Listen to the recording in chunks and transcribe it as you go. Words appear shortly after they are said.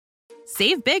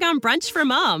Save big on brunch for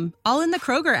mom, all in the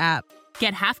Kroger app.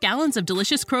 Get half gallons of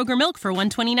delicious Kroger milk for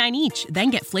 $1.29 each. Then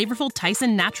get flavorful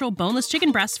Tyson natural boneless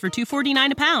chicken breasts for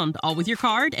 $2.49 a pound, all with your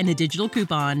card and a digital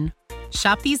coupon.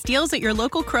 Shop these deals at your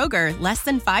local Kroger, less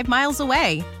than 5 miles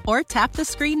away. Or tap the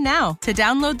screen now to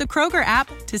download the Kroger app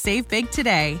to save big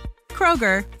today.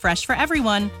 Kroger, fresh for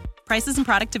everyone. Prices and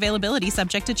product availability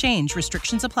subject to change.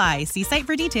 Restrictions apply. See site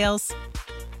for details.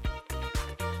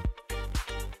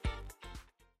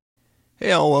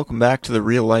 Hey all, welcome back to the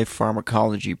Real Life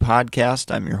Pharmacology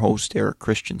Podcast. I'm your host, Eric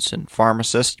Christensen,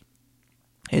 pharmacist.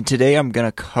 And today I'm going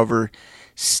to cover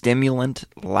stimulant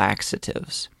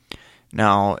laxatives.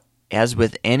 Now, as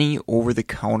with any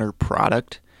over-the-counter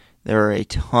product, there are a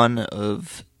ton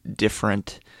of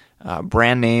different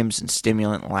brand names and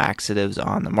stimulant laxatives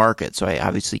on the market. So I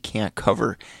obviously can't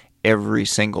cover every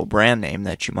single brand name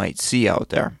that you might see out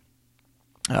there.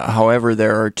 However,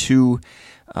 there are two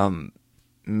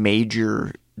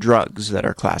major drugs that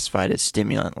are classified as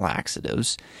stimulant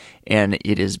laxatives, and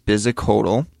it is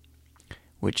Bisacodyl,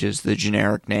 which is the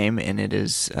generic name, and it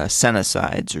is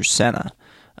Senasides, or Sena,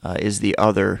 is the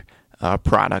other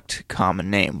product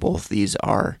common name. Both these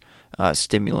are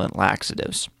stimulant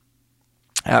laxatives.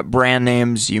 Brand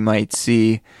names you might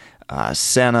see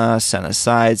Sena,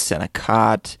 Senasides,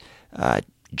 Senacot,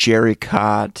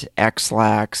 Jericot,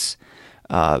 X-Lax,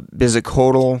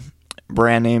 Bisacodyl.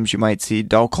 Brand names you might see,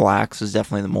 Dulcolax is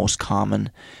definitely the most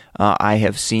common. I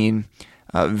have seen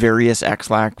various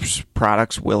X-Lax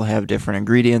products will have different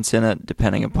ingredients in it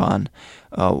depending upon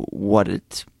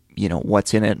what's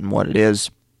in it and what it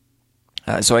is.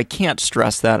 So I can't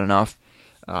stress that enough.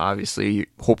 Obviously,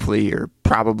 hopefully, you're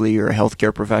a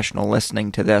healthcare professional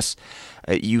listening to this.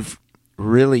 You've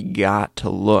really got to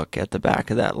look at the back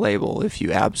of that label if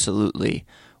you absolutely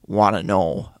want to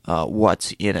know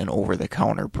what's in an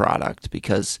over-the-counter product,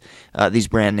 because these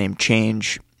brand name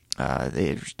change,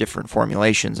 there's different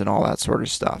formulations and all that sort of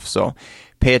stuff. So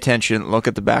pay attention, look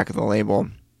at the back of the label.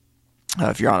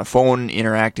 If you're on a phone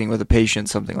interacting with a patient,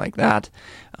 something like that,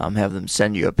 have them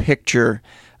send you a picture,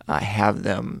 have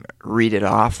them read it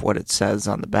off, what it says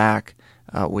on the back,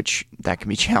 which that can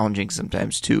be challenging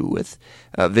sometimes too with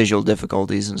visual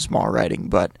difficulties and small writing,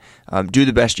 but do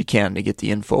the best you can to get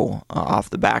the info off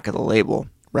the back of the label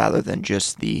rather than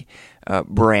just the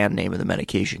brand name of the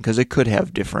medication, because it could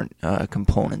have different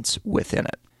components within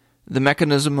it. The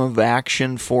mechanism of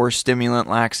action for stimulant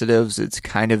laxatives, it's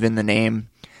kind of in the name.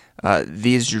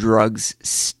 These drugs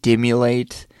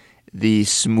stimulate the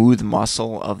smooth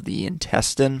muscle of the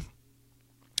intestine,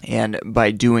 and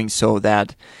by doing so,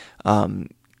 that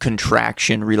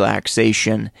contraction,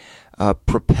 relaxation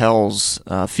propels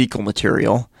fecal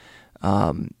material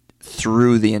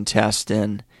through the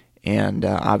intestine and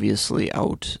obviously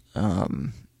out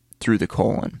through the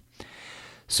colon.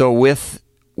 So with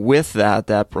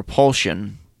that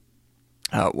propulsion,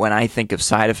 when I think of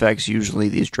side effects, usually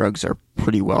these drugs are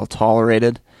pretty well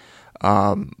tolerated,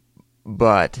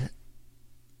 but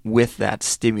with that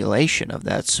stimulation of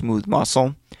that smooth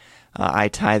muscle, I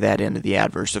tie that into the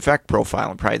adverse effect profile,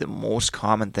 and probably the most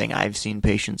common thing I've seen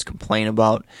patients complain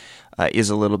about is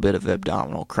a little bit of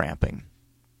abdominal cramping.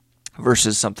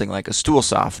 Versus something like a stool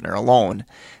softener alone,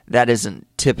 that isn't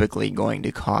typically going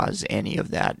to cause any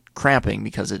of that cramping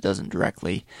because it doesn't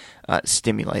directly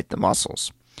stimulate the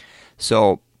muscles.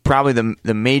 So probably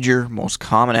the major, most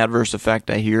common adverse effect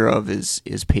I hear of is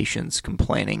patients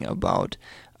complaining about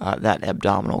that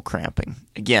abdominal cramping.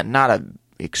 Again, not a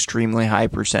extremely high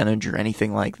percentage or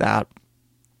anything like that,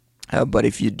 but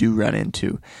if you do run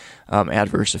into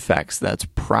adverse effects, that's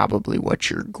probably what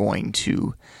you're going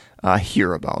to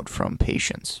hear about from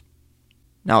patients.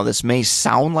 Now, this may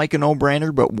sound like a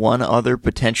no-brainer, but one other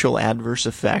potential adverse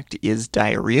effect is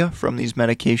diarrhea from these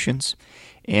medications,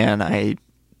 and I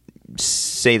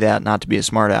say that not to be a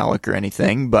smart aleck or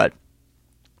anything, but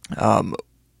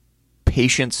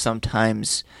patients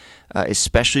sometimes,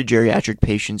 especially geriatric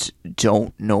patients,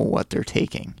 don't know what they're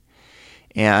taking.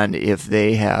 And if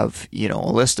they have,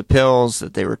 a list of pills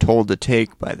that they were told to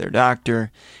take by their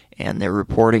doctor, and they're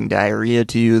reporting diarrhea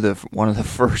to you, one of the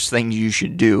first things you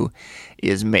should do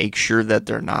is make sure that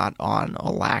they're not on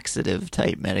a laxative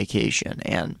type medication.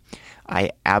 And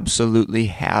I absolutely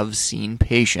have seen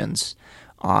patients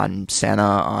on Sena,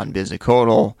 on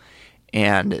Bisacodyl,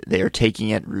 and they're taking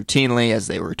it routinely as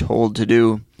they were told to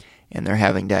do, and they're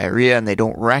having diarrhea, and they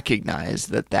don't recognize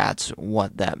that that's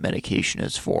what that medication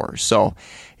is for. So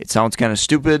it sounds kind of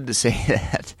stupid to say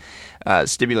that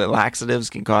stimulant laxatives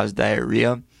can cause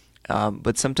diarrhea,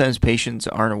 but sometimes patients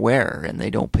aren't aware and they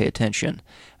don't pay attention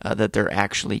that they're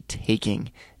actually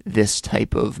taking this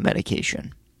type of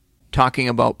medication. talking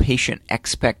about patient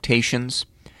expectations,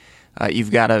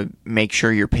 you've got to make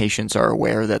sure your patients are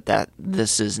aware that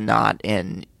this is not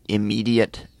an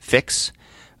immediate fix.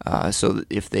 So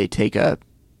if they take a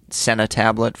Senna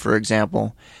tablet, for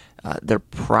example, they're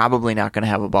probably not going to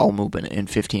have a bowel movement in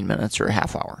 15 minutes or a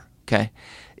half hour. Okay,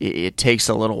 it takes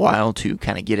a little while to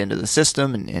kind of get into the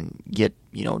system and get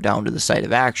down to the site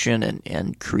of action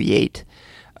and create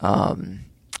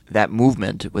that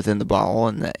movement within the bowel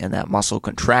and that muscle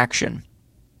contraction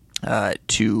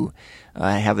to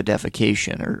have a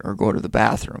defecation or go to the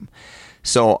bathroom.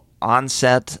 So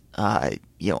onset,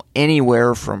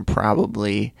 anywhere from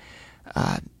probably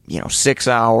 6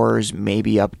 hours,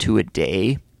 maybe up to a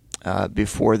day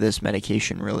before this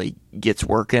medication really gets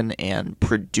working and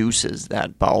produces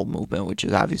that bowel movement, which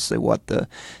is obviously what the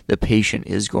patient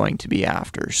is going to be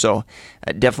after. So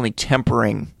definitely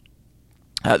tempering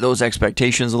those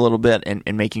expectations a little bit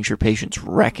and making sure patients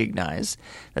recognize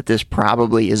that this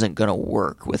probably isn't going to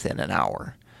work within an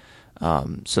hour.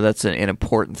 So that's an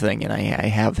important thing, and I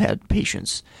have had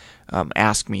patients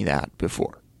ask me that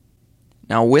before.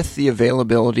 Now, with the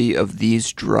availability of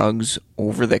these drugs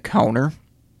over the counter,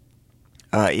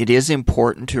 it is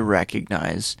important to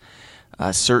recognize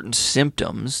certain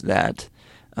symptoms that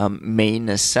may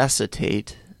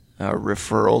necessitate a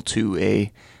referral to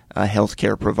a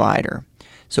healthcare provider.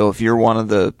 So if you're one of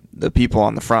the people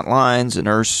on the front lines, a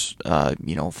nurse,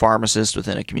 pharmacist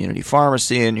within a community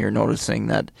pharmacy, and you're noticing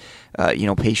that,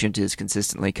 patient is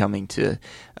consistently coming to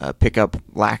pick up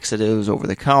laxatives over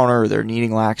the counter, they're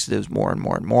needing laxatives more and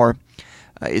more and more,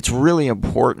 it's really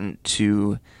important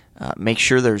to make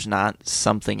sure there's not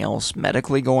something else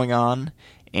medically going on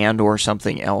and or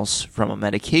something else from a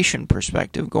medication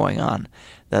perspective going on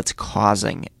that's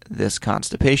causing this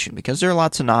constipation, because there are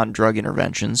lots of non-drug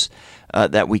interventions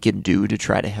that we can do to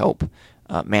try to help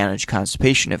manage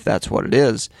constipation if that's what it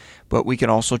is. But we can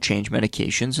also change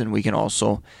medications, and we can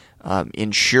also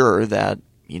ensure that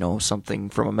something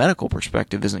from a medical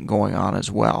perspective isn't going on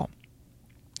as well.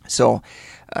 So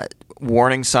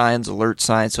warning signs, alert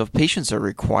signs. So if patients are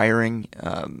requiring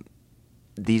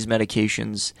these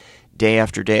medications day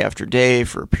after day after day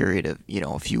for a period of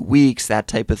a few weeks, that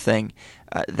type of thing,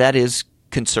 that is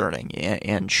concerning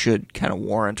and should kind of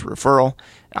warrant referral.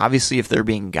 Obviously, if they're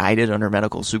being guided under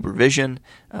medical supervision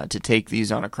to take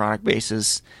these on a chronic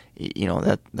basis,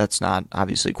 that's not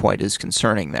obviously quite as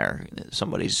concerning there.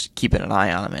 Somebody's keeping an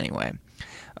eye on them anyway.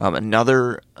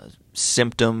 Another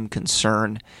symptom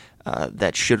concern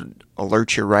that should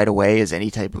alert you right away is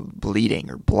any type of bleeding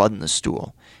or blood in the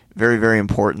stool. Very, very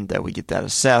important that we get that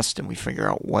assessed and we figure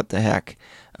out what the heck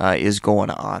is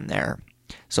going on there.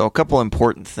 So a couple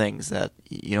important things that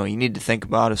you need to think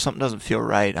about. If something doesn't feel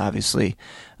right, obviously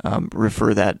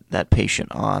refer that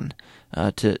patient on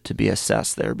to be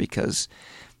assessed there, because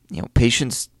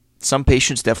some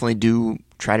patients definitely do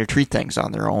try to treat things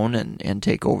on their own and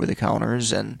take over the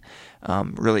counters and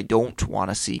really don't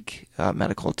want to seek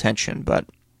medical attention. But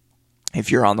if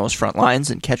you're on those front lines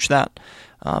and catch that,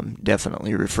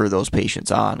 definitely refer those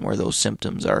patients on where those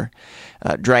symptoms are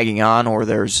dragging on or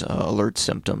there's alert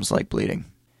symptoms like bleeding.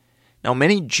 Now,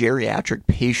 many geriatric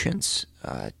patients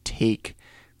take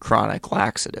chronic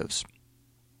laxatives,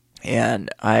 and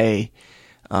I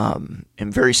am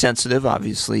very sensitive,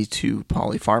 obviously, to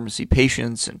polypharmacy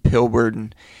patients and pill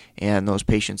burden and those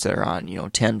patients that are on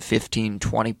 10, 15,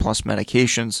 20 plus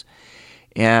medications.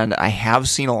 And I have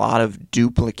seen a lot of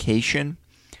duplication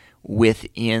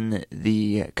within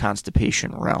the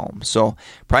constipation realm. So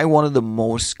probably one of the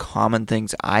most common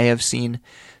things I have seen,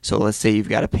 so let's say you've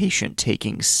got a patient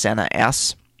taking Senna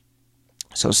S.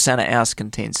 So Senna S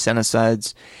contains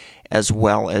Senasides as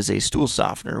well as a stool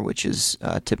softener, which is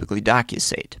typically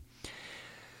Docusate.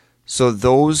 So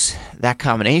that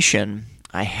combination,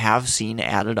 I have seen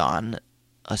added on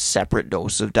a separate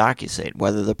dose of Docusate,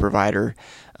 whether the provider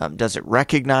doesn't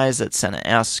recognize that Senna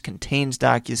S contains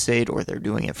Docusate or they're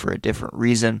doing it for a different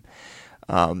reason.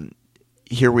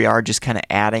 Here we are just kind of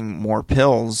adding more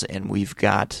pills, and we've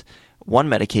got one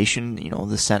medication,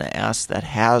 the Senna S, that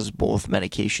has both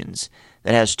medications,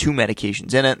 that has two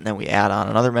medications in it, and then we add on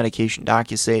another medication,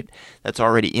 Docusate, that's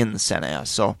already in the Senna S.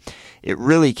 So it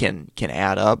really can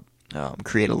add up,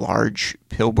 create a large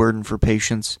pill burden for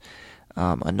patients.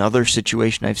 Another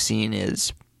situation I've seen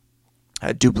is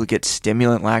duplicate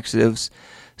stimulant laxatives,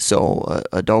 so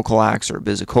a Dulcolax or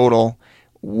Bisacodyl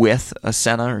with a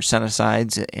Senna or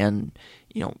Senasides, and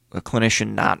a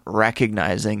clinician not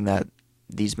recognizing that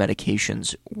these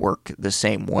medications work the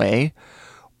same way,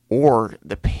 or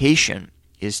the patient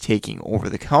is taking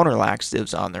over-the-counter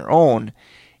laxatives on their own,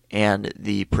 and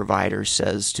the provider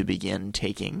says to begin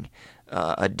taking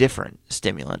a different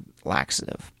stimulant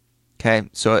laxative. Okay,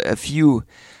 so a few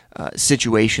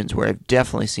situations where I've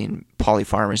definitely seen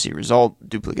polypharmacy result,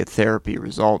 duplicate therapy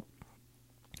result,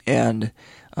 and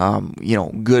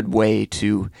good way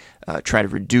to try to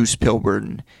reduce pill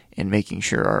burden and making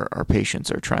sure our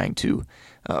patients are trying to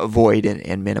avoid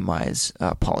and minimize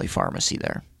polypharmacy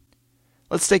there.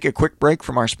 Let's take a quick break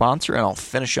from our sponsor, and I'll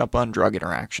finish up on drug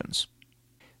interactions.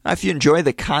 Now, if you enjoy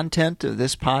the content of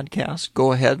this podcast,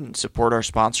 go ahead and support our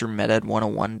sponsor,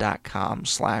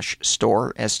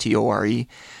 meded101.com/store, STORE.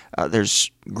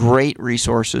 There's great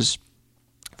resources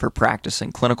for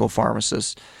practicing clinical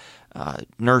pharmacists,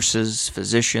 nurses,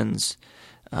 physicians,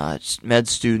 med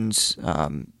students,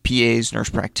 PAs, nurse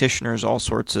practitioners, all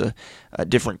sorts of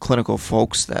different clinical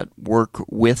folks that work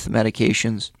with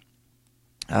medications.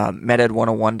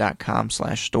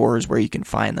 Meded101.com/store is where you can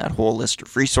find that whole list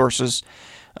of resources.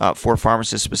 For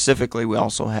pharmacists specifically, we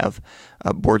also have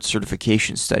board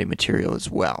certification study material as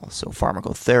well. So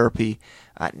pharmacotherapy,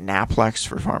 NAPLEX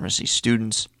for pharmacy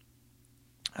students,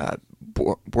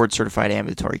 board certified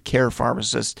ambulatory care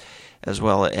pharmacists, as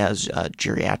well as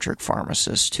geriatric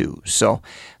pharmacists too. So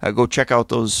go check out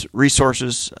those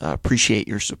resources. Appreciate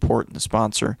your support and the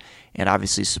sponsor, and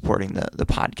obviously supporting the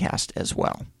podcast as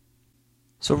well.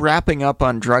 So wrapping up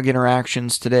on drug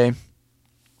interactions today,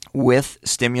 with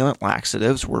stimulant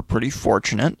laxatives, we're pretty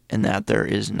fortunate in that there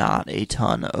is not a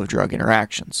ton of drug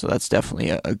interactions. So that's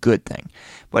definitely a good thing.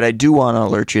 But I do want to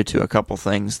alert you to a couple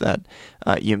things that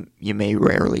you may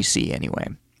rarely see anyway.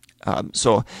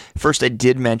 So first, I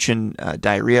did mention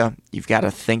diarrhea. You've got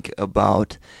to think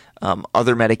about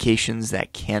other medications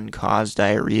that can cause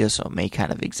diarrhea, so it may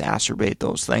kind of exacerbate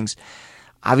those things.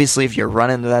 Obviously, if you run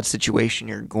into that situation,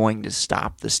 you're going to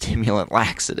stop the stimulant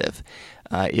laxative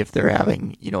if they're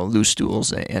having, loose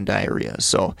stools and diarrhea.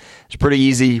 So it's pretty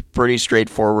easy, pretty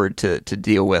straightforward to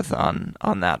deal with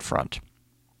on that front.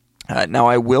 Now,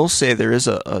 I will say there is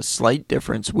a slight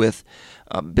difference with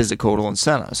Bisacodyl and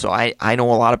Senna. So I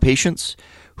know a lot of patients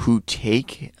who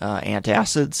take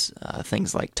antacids,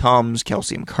 things like Tums,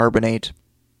 calcium carbonate,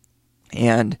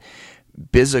 and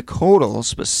Bisacodyl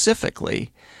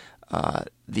specifically.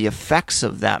 The effects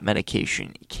of that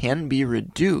medication can be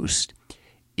reduced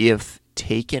if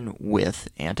taken with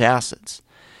antacids.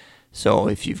 So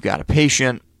if you've got a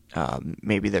patient,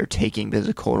 maybe they're taking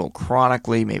Bisacodyl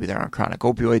chronically, maybe they're on chronic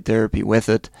opioid therapy with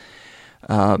it.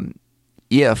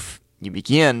 If you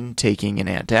begin taking an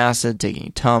antacid,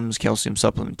 taking Tums, calcium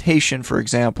supplementation, for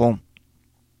example,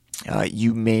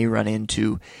 you may run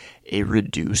into a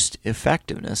reduced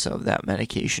effectiveness of that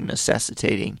medication,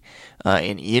 necessitating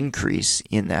an increase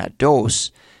in that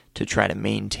dose to try to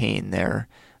maintain their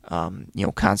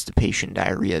constipation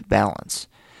diarrhea balance.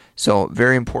 So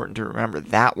very important to remember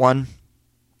that one.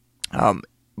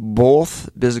 Both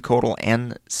Bisacodyl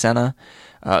and Senna,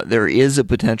 there is a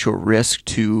potential risk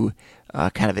to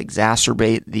kind of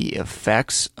exacerbate the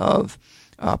effects of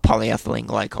polyethylene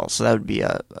glycol. So that would be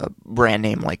a brand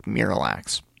name like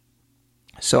Miralax.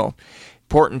 So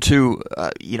important to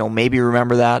maybe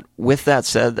remember that. With that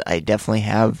said, I definitely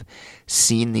have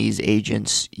seen these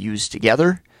agents used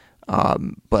together,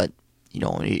 but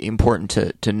important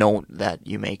to note that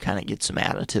you may kind of get some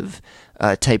additive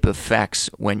type effects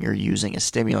when you're using a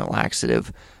stimulant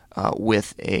laxative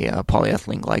with a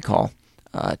polyethylene glycol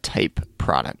type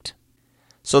product.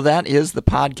 So that is the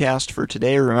podcast for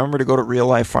today. Remember to go to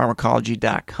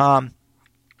reallifepharmacology.com,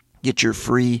 get your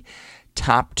free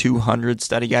top 200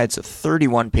 study guide. It's a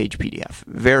 31-page PDF,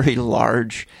 very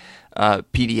large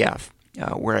PDF,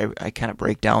 where I kind of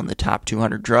break down the top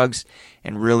 200 drugs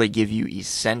and really give you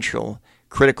essential,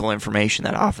 critical information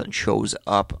that often shows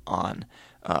up on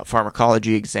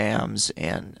pharmacology exams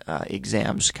and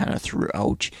exams kind of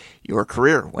throughout your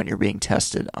career when you're being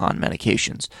tested on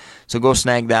medications. So go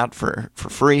snag that for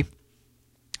free.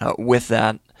 With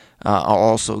that, I'll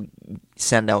also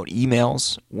send out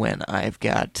emails when I've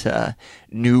got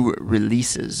new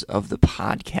releases of the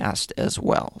podcast as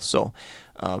well. So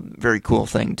very cool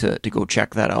thing to go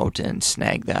check that out and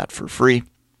snag that for free.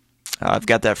 I've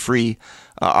got that free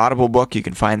Audible book. You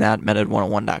can find that at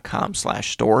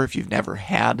meded101.com/store. If you've never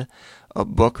had a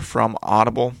book from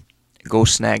Audible, go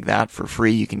snag that for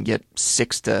free. You can get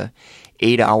 6 to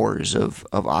 8 hours of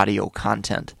audio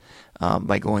content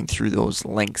by going through those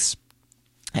links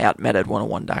at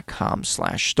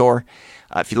meded101.com/store.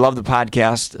 If you love the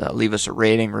podcast, leave us a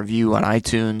rating, review on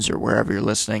iTunes or wherever you're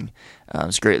listening.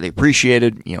 It's greatly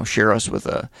appreciated. Share us with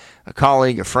a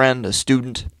colleague, a friend, a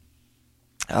student,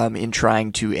 in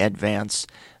trying to advance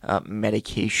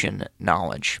medication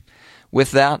knowledge.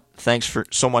 With that, thanks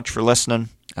so much for listening.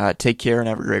 Take care and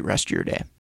have a great rest of your day.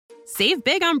 Save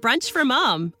big on brunch for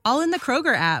mom, all in the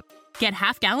Kroger app. Get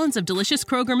half gallons of delicious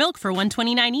Kroger milk for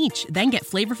 $1.29 each. Then get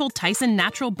flavorful Tyson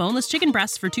natural boneless chicken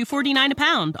breasts for $2.49 a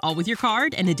pound, all with your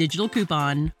card and a digital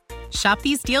coupon. Shop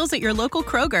these deals at your local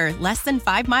Kroger, less than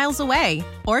 5 miles away.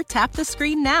 Or tap the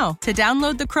screen now to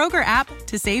download the Kroger app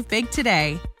to save big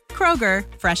today. Kroger,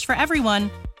 fresh for everyone.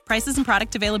 Prices and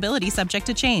product availability subject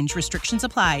to change. Restrictions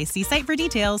apply. See site for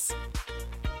details.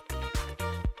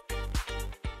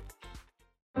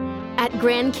 At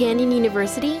Grand Canyon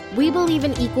University, we believe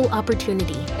in equal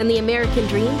opportunity, and the American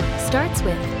dream starts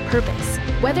with purpose.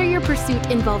 Whether your pursuit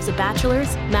involves a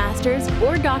bachelor's, master's,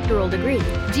 or doctoral degree,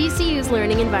 GCU's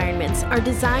learning environments are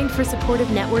designed for supportive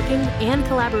networking and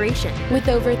collaboration. With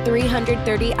over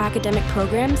 330 academic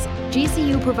programs,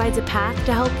 GCU provides a path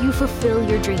to help you fulfill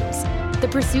your dreams. The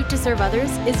pursuit to serve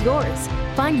others is yours.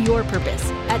 Find your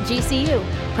purpose at GCU.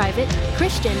 Private,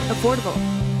 Christian, affordable.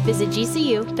 Visit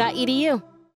gcu.edu.